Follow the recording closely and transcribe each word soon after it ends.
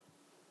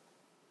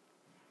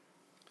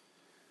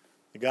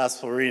The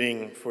gospel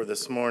reading for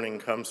this morning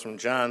comes from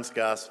John's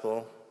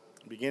gospel,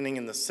 beginning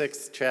in the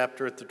 6th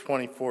chapter at the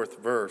 24th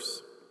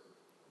verse.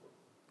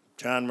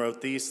 John wrote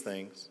these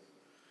things.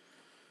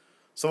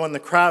 So when the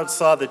crowd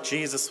saw that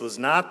Jesus was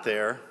not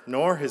there,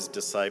 nor his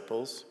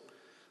disciples,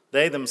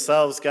 they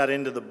themselves got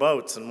into the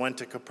boats and went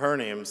to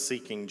Capernaum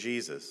seeking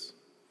Jesus.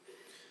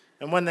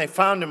 And when they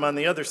found him on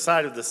the other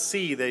side of the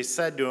sea, they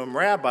said to him,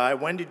 "Rabbi,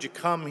 when did you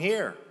come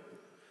here?"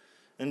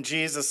 And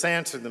Jesus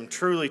answered them,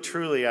 "Truly,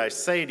 truly, I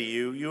say to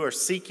you, you are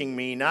seeking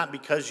me not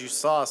because you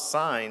saw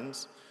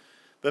signs,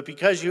 but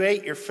because you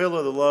ate your fill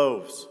of the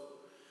loaves.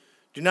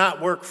 Do not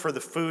work for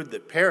the food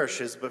that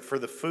perishes, but for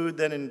the food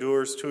that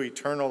endures to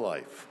eternal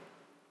life,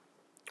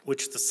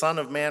 which the Son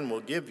of Man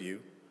will give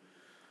you.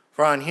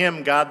 For on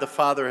him God the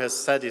Father has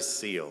set his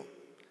seal."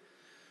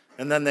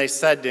 And then they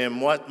said to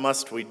him, "What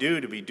must we do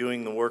to be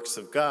doing the works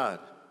of God?"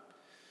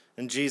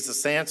 And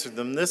Jesus answered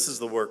them, "This is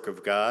the work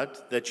of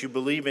God, that you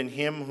believe in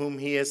him whom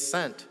he has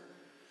sent."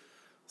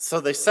 So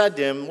they said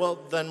to him, "Well,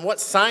 then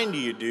what sign do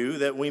you do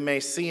that we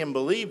may see and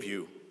believe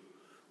you?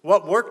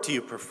 What work do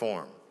you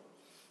perform?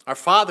 Our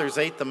fathers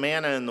ate the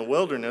manna in the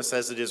wilderness,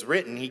 as it is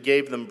written, he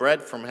gave them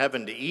bread from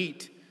heaven to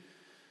eat."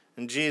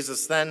 And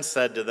Jesus then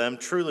said to them,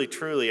 "Truly,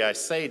 truly, I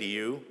say to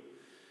you,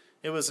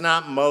 it was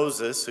not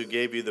Moses who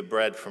gave you the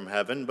bread from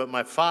heaven, but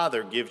my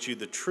Father gives you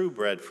the true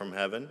bread from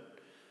heaven.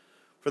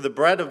 For the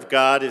bread of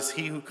God is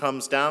he who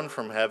comes down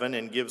from heaven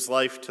and gives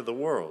life to the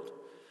world."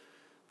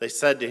 They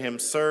said to him,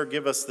 "Sir,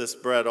 give us this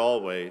bread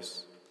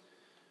always."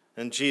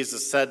 And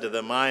Jesus said to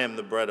them, "I am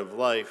the bread of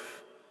life.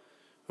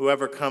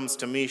 Whoever comes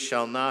to me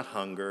shall not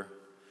hunger,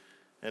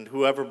 and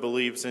whoever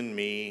believes in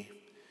me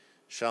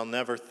shall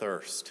never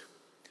thirst."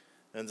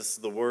 And this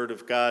is the word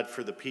of God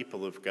for the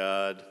people of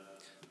God.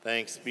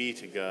 Thanks be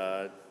to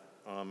God.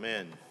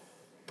 Amen.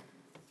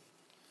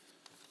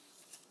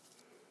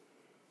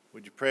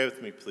 Would you pray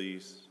with me,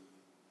 please?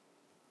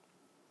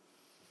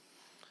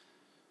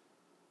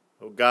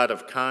 O God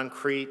of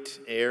concrete,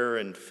 air,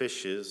 and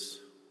fishes,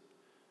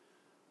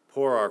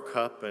 pour our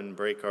cup and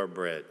break our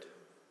bread.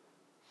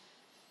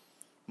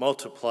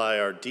 Multiply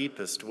our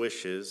deepest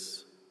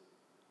wishes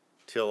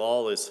till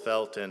all is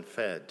felt and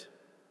fed.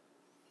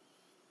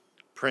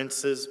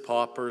 Princes,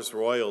 paupers,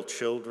 royal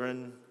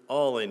children,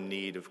 all in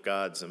need of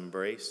God's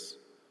embrace.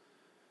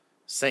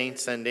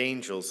 Saints and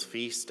angels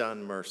feast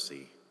on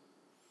mercy.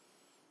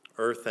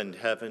 Earth and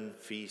heaven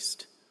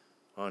feast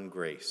on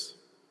grace.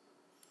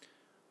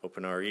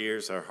 Open our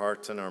ears, our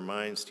hearts, and our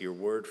minds to your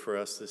word for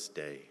us this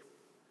day.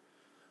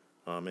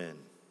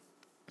 Amen.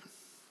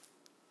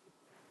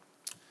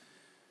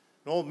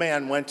 An old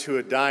man went to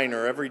a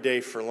diner every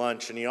day for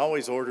lunch, and he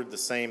always ordered the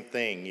same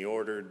thing. He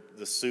ordered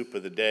the soup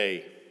of the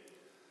day.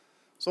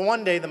 So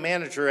one day the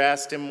manager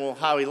asked him,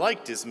 how he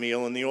liked his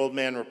meal, and the old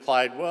man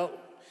replied,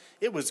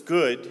 it was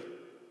good,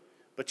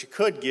 but you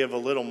could give a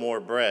little more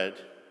bread.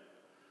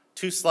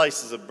 2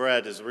 slices of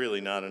bread is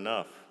really not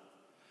enough.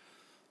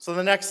 So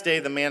the next day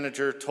the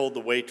manager told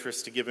the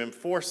waitress to give him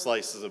 4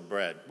 slices of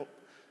bread.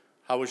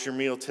 "How was your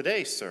meal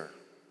today, sir?"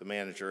 the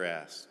manager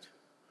asked.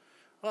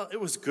 "It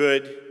was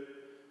good,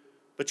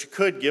 but you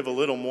could give a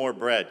little more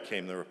bread,"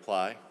 came the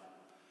reply.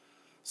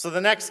 So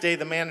the next day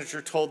the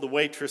manager told the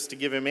waitress to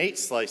give him 8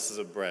 slices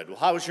of bread.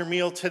 "How was your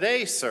meal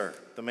today, sir?"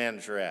 the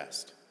manager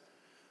asked.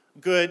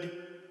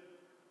 "Good,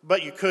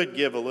 but you could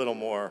give a little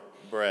more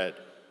bread."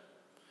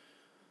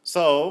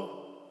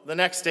 So the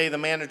next day the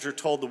manager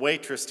told the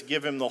waitress to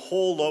give him the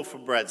whole loaf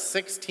of bread,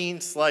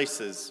 16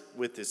 slices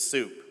with his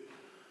soup.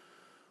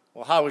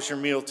 "How was your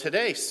meal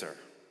today, sir?"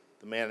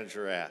 the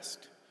manager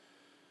asked.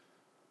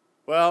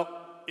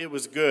 "It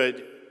was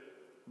good,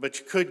 but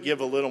you could give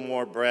a little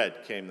more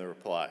bread," came the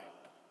reply.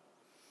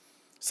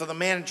 So the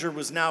manager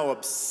was now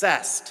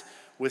obsessed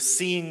with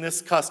seeing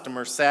this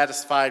customer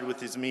satisfied with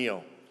his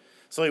meal.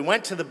 So he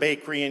went to the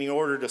bakery and he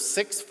ordered a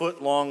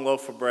 6-foot-long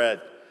loaf of bread.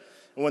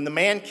 And when the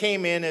man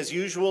came in, as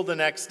usual the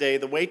next day,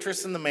 the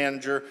waitress and the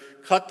manager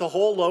cut the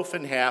whole loaf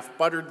in half,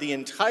 buttered the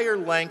entire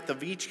length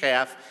of each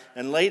half,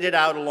 and laid it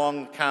out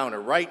along the counter,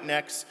 right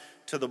next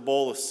to the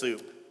bowl of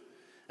soup.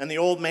 And the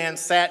old man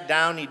sat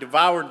down, he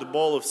devoured the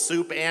bowl of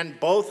soup and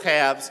both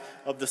halves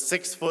of the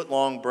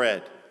 6-foot-long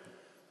bread.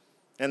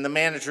 And the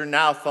manager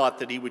now thought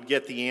that he would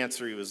get the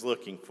answer he was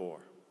looking for.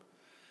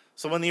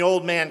 So when the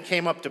old man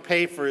came up to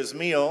pay for his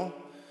meal,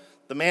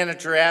 the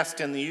manager asked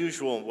in the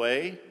usual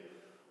way,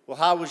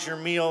 "How was your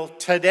meal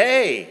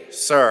today,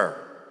 sir?"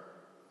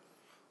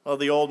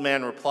 The old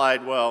man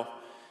replied,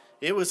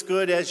 "It was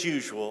good as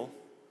usual,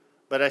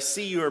 but I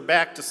see you are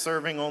back to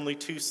serving only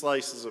 2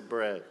 slices of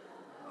bread."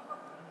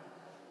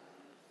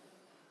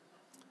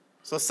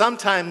 So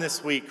sometime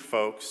this week,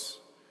 folks,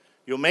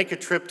 you'll make a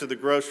trip to the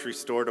grocery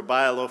store to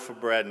buy a loaf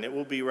of bread, and it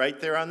will be right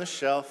there on the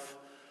shelf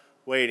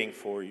waiting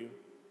for you.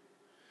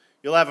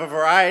 You'll have a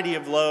variety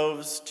of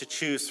loaves to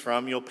choose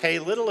from. You'll pay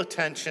little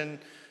attention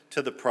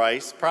to the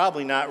price,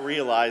 probably not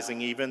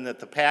realizing even that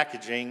the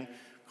packaging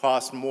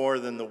costs more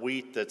than the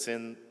wheat that's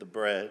in the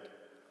bread.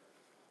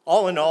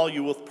 All in all,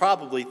 you will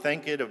probably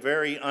think it a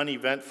very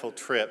uneventful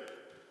trip,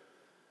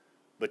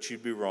 but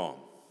you'd be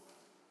wrong.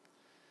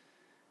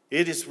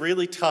 It is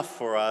really tough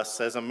for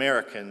us as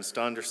Americans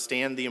to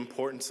understand the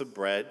importance of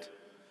bread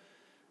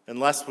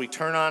unless we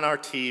turn on our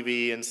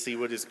TV and see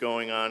what is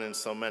going on in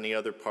so many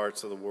other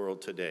parts of the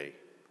world today.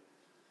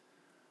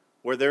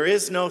 Where there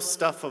is no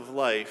stuff of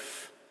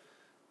life,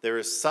 there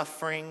is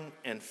suffering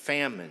and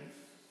famine.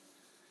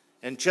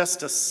 And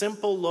just a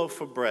simple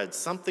loaf of bread,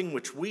 something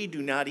which we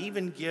do not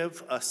even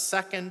give a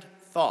second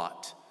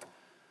thought,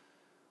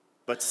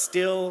 but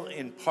still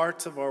in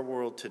parts of our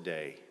world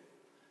today,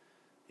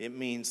 it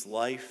means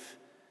life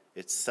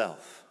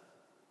itself.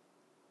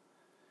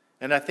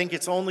 And I think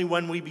it's only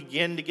when we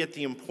begin to get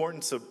the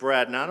importance of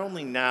bread, not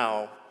only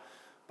now,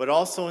 but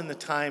also in the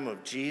time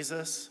of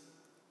Jesus,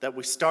 that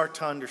we start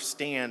to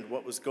understand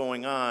what was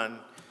going on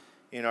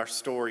in our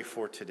story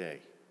for today.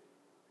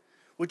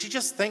 Would you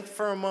just think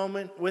for a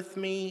moment with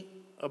me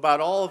about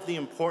all of the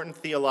important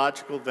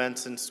theological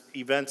events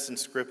in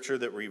Scripture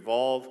that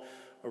revolve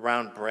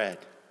around bread?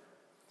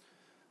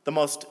 The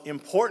most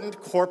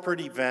important corporate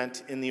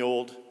event in the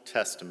Old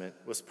Testament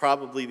was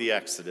probably the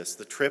Exodus,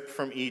 the trip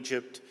from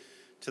Egypt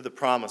to the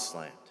Promised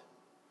Land.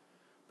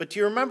 But do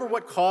you remember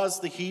what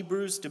caused the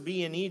Hebrews to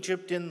be in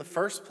Egypt in the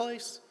first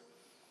place?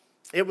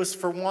 It was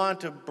for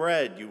want of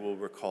bread, you will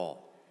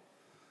recall.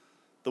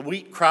 The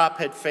wheat crop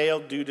had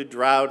failed due to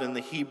drought, and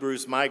the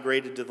Hebrews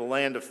migrated to the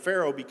land of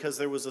Pharaoh because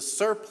there was a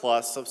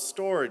surplus of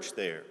storage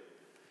there.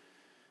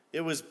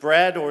 It was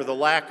bread, or the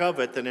lack of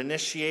it, that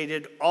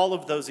initiated all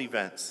of those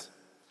events.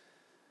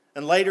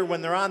 And later,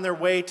 when they're on their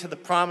way to the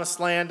Promised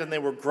Land and they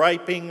were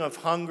griping of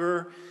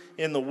hunger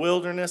in the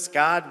wilderness,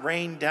 God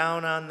rained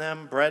down on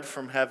them bread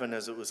from heaven,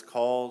 as it was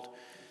called,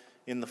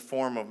 in the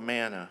form of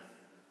manna.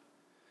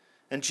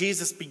 And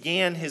Jesus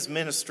began his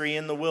ministry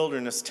in the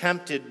wilderness,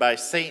 tempted by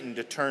Satan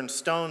to turn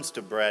stones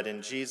to bread.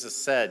 And Jesus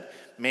said,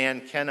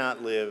 "Man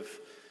cannot live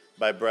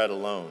by bread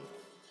alone."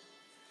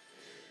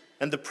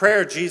 And the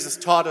prayer Jesus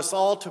taught us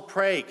all to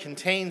pray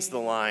contains the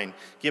line,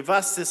 "Give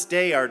us this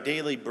day our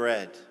daily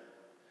bread."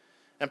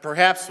 And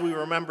perhaps we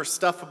remember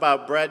stuff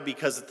about bread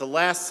because at the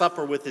Last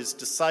Supper with his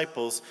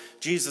disciples,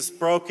 Jesus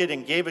broke it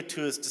and gave it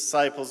to his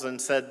disciples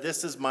and said,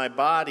 "This is my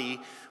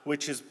body,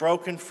 which is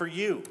broken for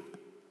you."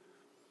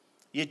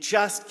 You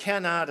just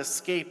cannot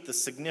escape the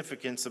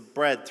significance of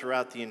bread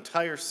throughout the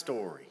entire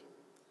story.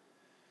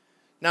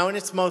 Now, in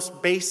its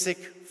most basic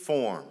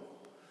form,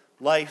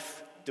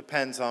 life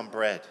depends on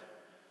bread.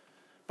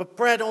 But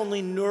bread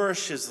only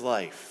nourishes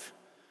life.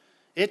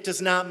 It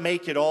does not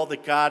make it all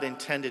that God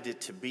intended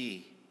it to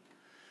be.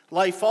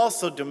 Life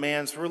also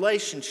demands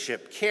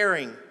relationship,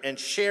 caring and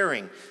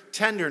sharing,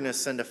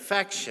 tenderness and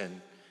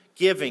affection,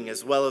 giving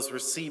as well as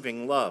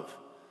receiving love.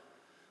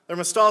 There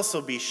must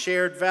also be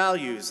shared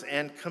values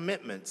and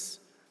commitments.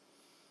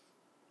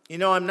 You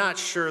know, I'm not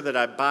sure that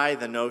I buy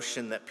the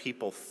notion that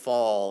people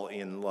fall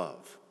in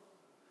love.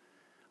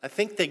 I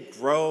think they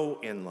grow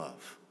in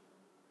love.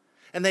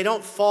 And they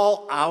don't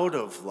fall out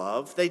of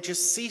love. They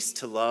just cease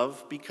to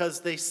love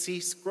because they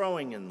cease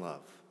growing in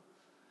love.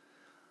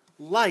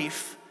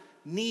 Life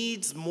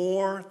needs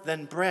more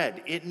than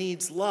bread. It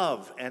needs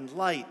love and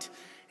light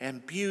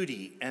and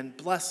beauty and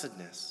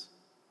blessedness.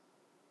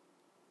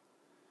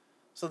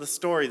 So the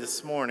story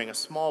this morning, a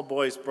small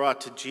boy is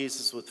brought to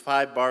Jesus with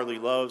 5 barley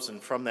loaves,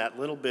 and from that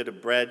little bit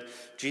of bread,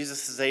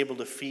 Jesus is able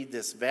to feed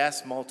this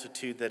vast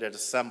multitude that had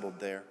assembled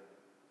there.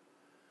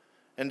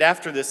 And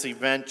after this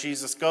event,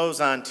 Jesus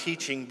goes on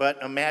teaching,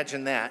 but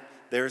imagine that,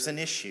 there's an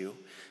issue,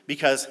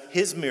 because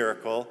his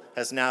miracle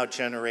has now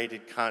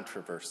generated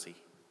controversy.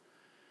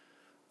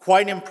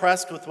 Quite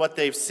impressed with what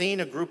they've seen,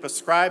 a group of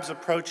scribes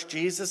approach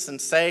Jesus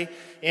and say,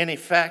 in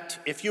effect,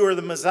 "If you are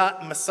the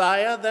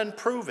Messiah, then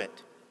prove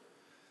it."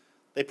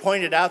 They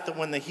pointed out that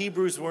when the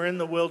Hebrews were in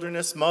the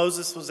wilderness,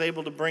 Moses was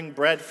able to bring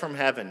bread from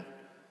heaven.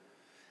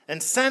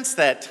 And since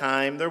that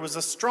time, there was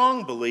a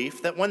strong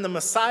belief that when the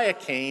Messiah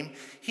came,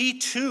 he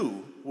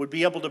too would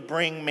be able to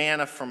bring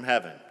manna from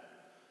heaven.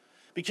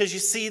 Because you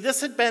see, this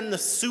had been the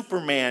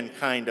Superman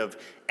kind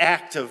of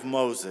act of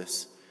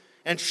Moses.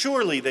 And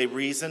surely, they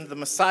reasoned, the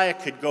Messiah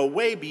could go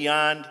way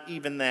beyond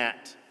even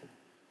that.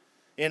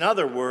 In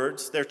other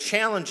words, they're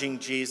challenging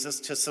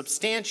Jesus to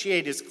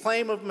substantiate his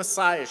claim of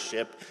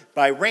messiahship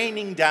by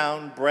raining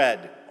down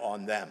bread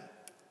on them.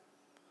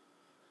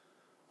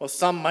 Well,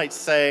 some might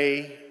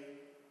say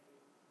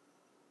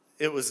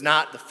it was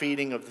not the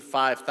feeding of the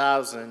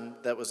 5,000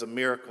 that was a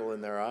miracle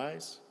in their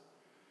eyes.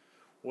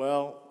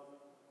 Well,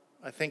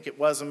 I think it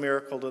was a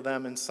miracle to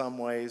them in some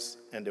ways,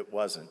 and it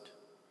wasn't.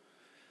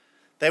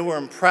 They were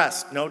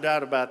impressed, no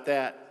doubt about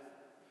that.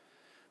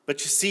 But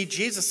you see,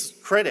 Jesus'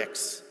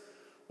 critics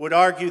would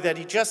argue that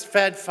he just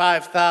fed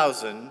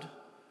 5,000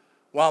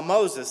 while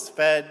Moses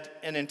fed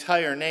an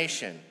entire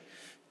nation.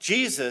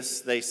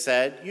 Jesus, they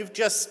said, you've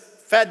just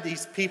fed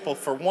these people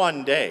for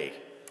one day,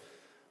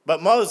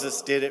 but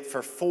Moses did it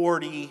for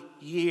 40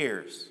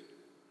 years.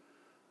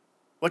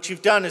 What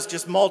you've done is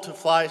just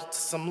multiply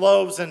some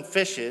loaves and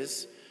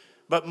fishes,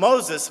 but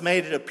Moses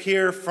made it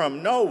appear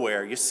from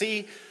nowhere. You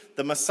see,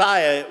 the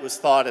Messiah, it was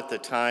thought at the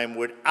time,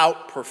 would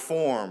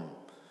outperform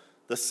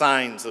the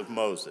signs of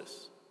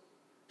Moses.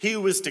 He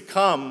who was to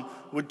come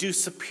would do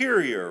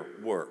superior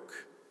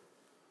work.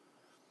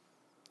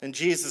 And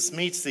Jesus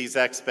meets these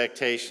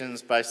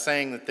expectations by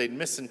saying that they'd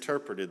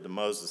misinterpreted the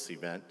Moses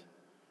event.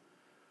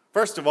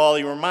 First of all,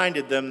 he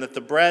reminded them that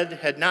the bread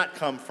had not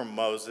come from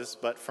Moses,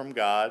 but from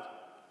God.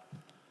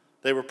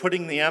 They were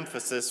putting the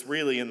emphasis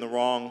really in the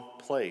wrong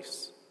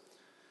place.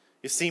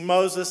 You see,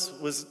 Moses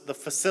was the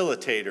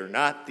facilitator,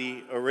 not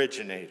the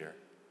originator.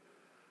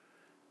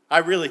 I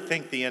really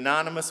think the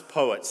anonymous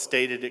poet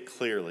stated it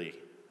clearly,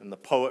 and the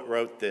poet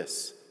wrote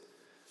this: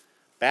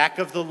 "Back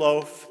of the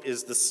loaf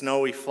is the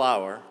snowy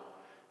flour,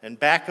 and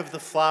back of the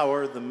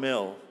flour the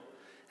mill,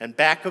 and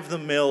back of the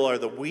mill are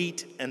the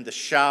wheat and the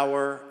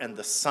shower and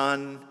the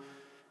sun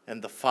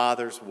and the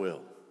Father's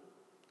will."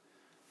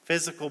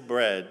 Physical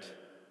bread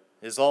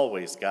is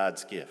always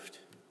God's gift.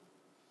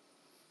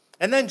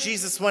 And then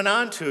Jesus went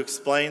on to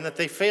explain that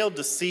they failed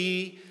to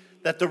see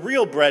that the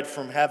real bread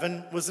from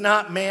heaven was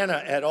not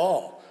manna at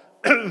all,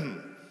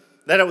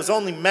 that it was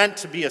only meant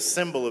to be a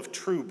symbol of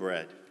true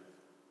bread.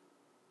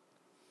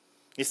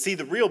 You see,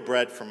 the real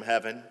bread from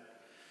heaven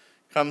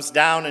comes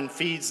down and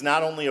feeds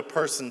not only a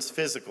person's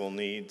physical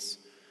needs,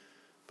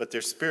 but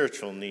their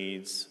spiritual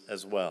needs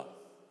as well.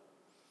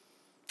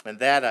 And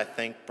that, I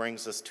think,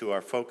 brings us to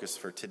our focus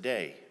for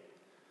today.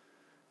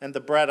 And the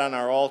bread on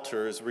our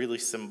altar is really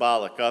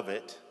symbolic of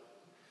it,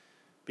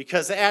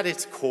 because at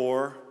its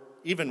core,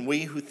 even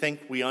we who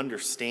think we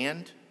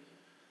understand,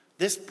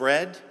 this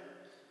bread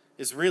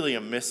is really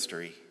a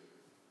mystery.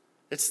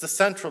 It's the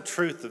central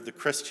truth of the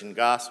Christian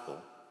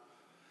gospel.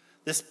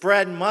 This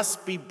bread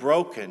must be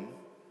broken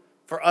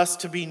for us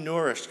to be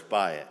nourished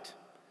by it.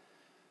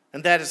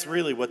 And that is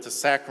really what the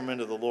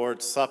sacrament of the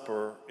Lord's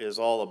Supper is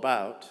all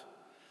about.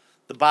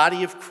 The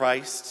body of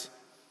Christ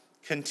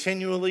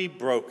continually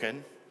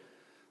broken,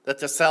 that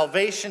the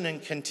salvation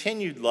and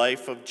continued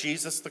life of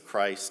Jesus the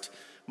Christ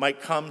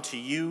might come to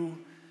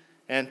you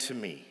and to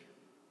me.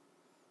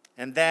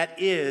 And that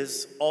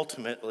is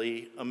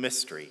ultimately a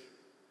mystery.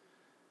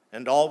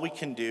 And all we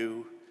can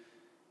do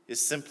is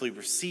simply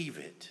receive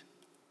it.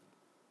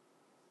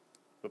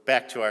 But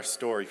back to our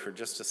story for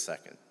just a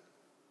second.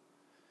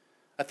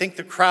 I think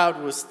the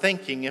crowd was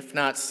thinking, if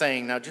not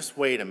saying, now just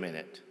wait a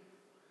minute.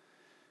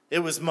 It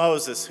was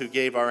Moses who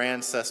gave our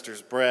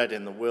ancestors bread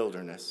in the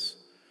wilderness.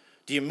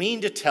 Do you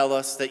mean to tell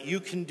us that you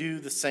can do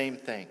the same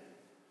thing?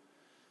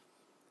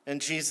 And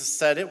Jesus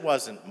said, it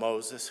wasn't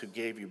Moses who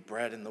gave you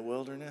bread in the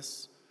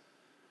wilderness.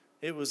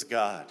 It was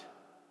God.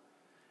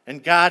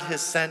 And God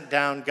has sent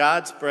down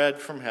God's bread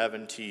from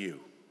heaven to you.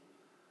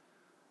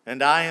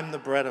 And I am the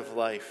bread of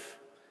life.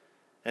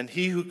 And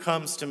he who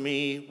comes to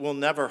me will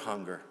never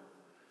hunger.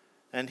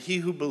 And he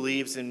who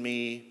believes in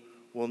me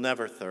will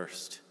never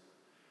thirst.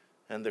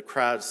 And the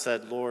crowd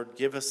said, Lord,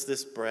 give us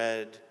this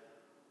bread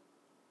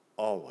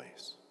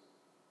always.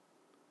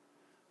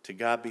 To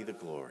God be the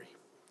glory.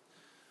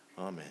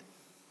 Amen.